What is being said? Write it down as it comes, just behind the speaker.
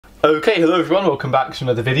Okay, hello everyone, welcome back to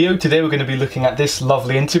another video. Today we're going to be looking at this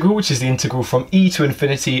lovely integral, which is the integral from e to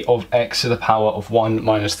infinity of x to the power of 1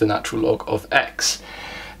 minus the natural log of x.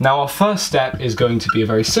 Now our first step is going to be a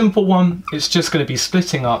very simple one. It's just going to be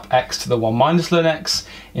splitting up x to the 1 minus ln x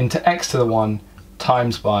into x to the 1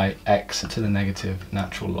 times by x to the negative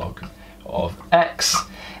natural log of x.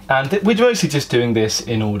 And we're mostly just doing this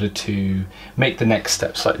in order to make the next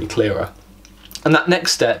step slightly clearer. And that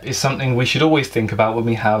next step is something we should always think about when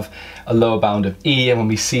we have a lower bound of e and when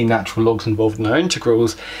we see natural logs involved in our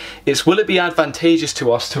integrals. It's, will it be advantageous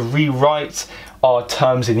to us to rewrite our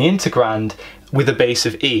terms in the integrand with a base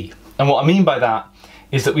of e? And what I mean by that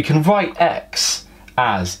is that we can write x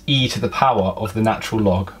as e to the power of the natural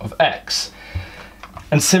log of x.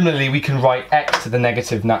 And similarly, we can write x to the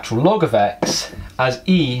negative natural log of x as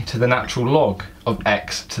e to the natural log of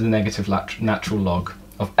x to the negative natural log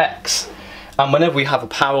of x. And whenever we have a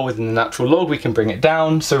power within the natural log, we can bring it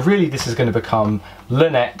down. So really this is going to become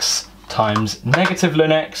ln x times negative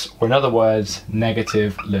ln x, or in other words,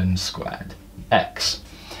 negative ln squared x.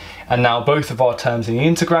 And now both of our terms in the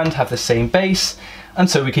integrand have the same base, and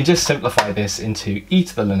so we can just simplify this into e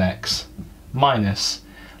to the ln x minus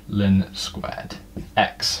ln squared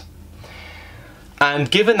x.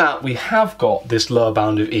 And given that we have got this lower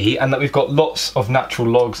bound of e and that we've got lots of natural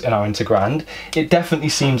logs in our integrand, it definitely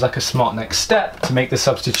seems like a smart next step to make the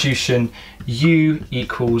substitution u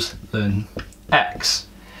equals ln x.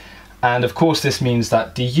 And of course this means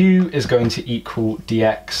that du is going to equal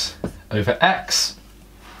dx over x.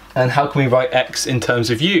 And how can we write x in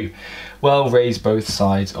terms of u? Well, raise both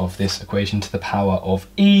sides of this equation to the power of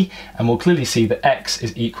e, and we'll clearly see that x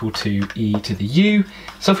is equal to e to the u.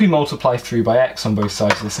 So if we multiply through by x on both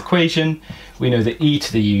sides of this equation, we know that e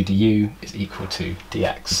to the u du is equal to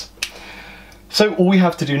dx. So all we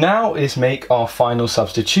have to do now is make our final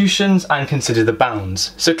substitutions and consider the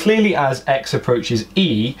bounds. So clearly as x approaches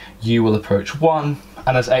e, u will approach 1,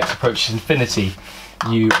 and as x approaches infinity,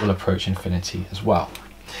 u will approach infinity as well.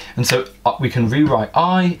 And so we can rewrite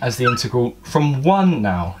I as the integral from 1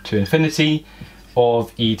 now to infinity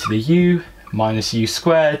of e to the u minus u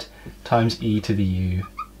squared times e to the u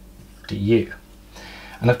du.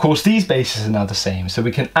 And of course these bases are now the same, so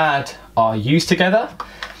we can add our u's together,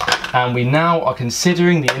 and we now are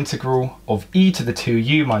considering the integral of e to the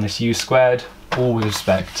 2u minus u squared, all with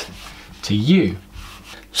respect to u.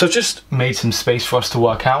 So I've just made some space for us to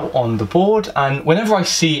work out on the board, and whenever I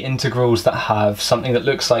see integrals that have something that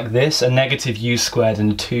looks like this, a negative u squared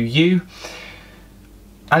and a 2u,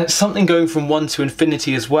 and it's something going from 1 to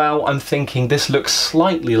infinity as well, I'm thinking this looks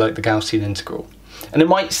slightly like the Gaussian integral. And it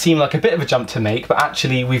might seem like a bit of a jump to make, but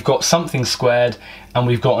actually we've got something squared and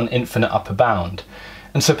we've got an infinite upper bound.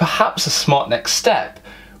 And so perhaps a smart next step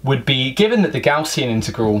would be, given that the Gaussian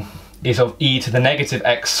integral is of e to the negative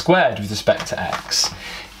x squared with respect to x,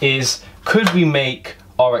 is could we make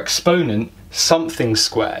our exponent something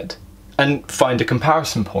squared and find a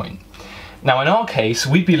comparison point? Now in our case,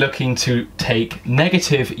 we'd be looking to take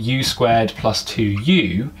negative u squared plus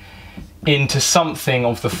 2u into something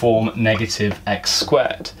of the form negative x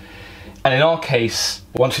squared. And in our case,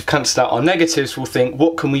 once we've cancelled out our negatives, we'll think,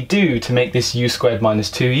 what can we do to make this u squared minus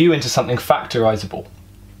 2u into something factorisable?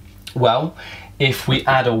 Well, if we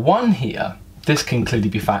add a 1 here, this can clearly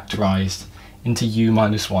be factorised into u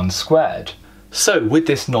minus 1 squared. So with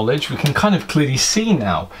this knowledge, we can kind of clearly see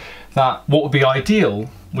now that what would be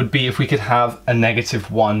ideal would be if we could have a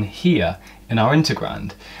negative 1 here in our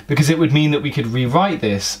integrand, because it would mean that we could rewrite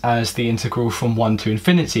this as the integral from 1 to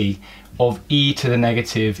infinity of e to the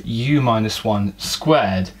negative u minus 1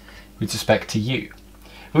 squared with respect to u.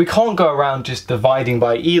 We can't go around just dividing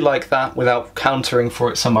by e like that without countering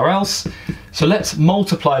for it somewhere else. So let's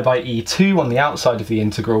multiply by e2 on the outside of the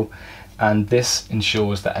integral, and this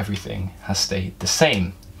ensures that everything has stayed the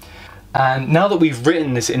same. And now that we've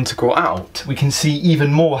written this integral out, we can see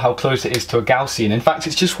even more how close it is to a Gaussian. In fact,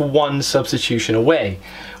 it's just one substitution away.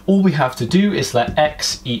 All we have to do is let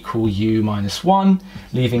x equal u minus 1,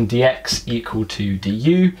 leaving dx equal to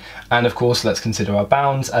du. And of course, let's consider our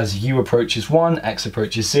bounds. As u approaches 1, x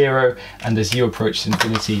approaches 0, and as u approaches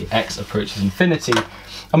infinity, x approaches infinity.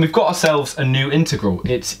 And we've got ourselves a new integral.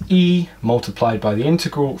 It's e multiplied by the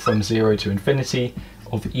integral from 0 to infinity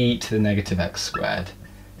of e to the negative x squared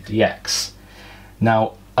dx.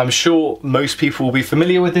 Now, I'm sure most people will be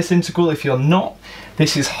familiar with this integral. If you're not,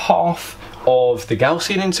 this is half of the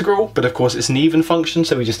Gaussian integral, but of course it's an even function,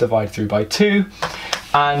 so we just divide through by 2.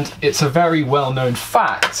 And it's a very well-known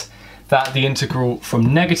fact that the integral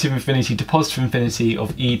from negative infinity to positive infinity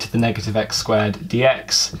of e to the negative x squared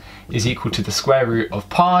dx is equal to the square root of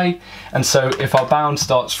pi. And so if our bound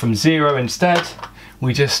starts from 0 instead,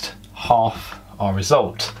 we just half our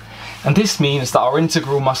result. And this means that our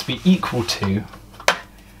integral must be equal to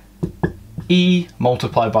e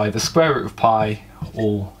multiplied by the square root of pi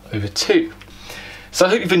all over 2. So I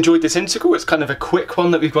hope you've enjoyed this integral. It's kind of a quick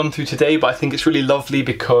one that we've gone through today, but I think it's really lovely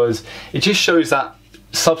because it just shows that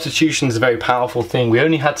substitution is a very powerful thing. We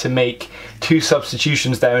only had to make 2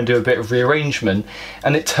 substitutions there and do a bit of rearrangement,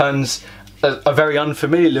 and it turns a very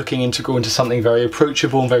unfamiliar looking integral into something very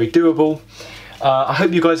approachable and very doable. I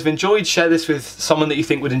hope you guys have enjoyed. Share this with someone that you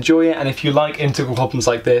think would enjoy it, and if you like integral problems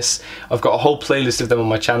like this, I've got a whole playlist of them on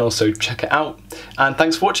my channel, so check it out. And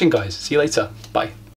thanks for watching, guys. See you later. Bye.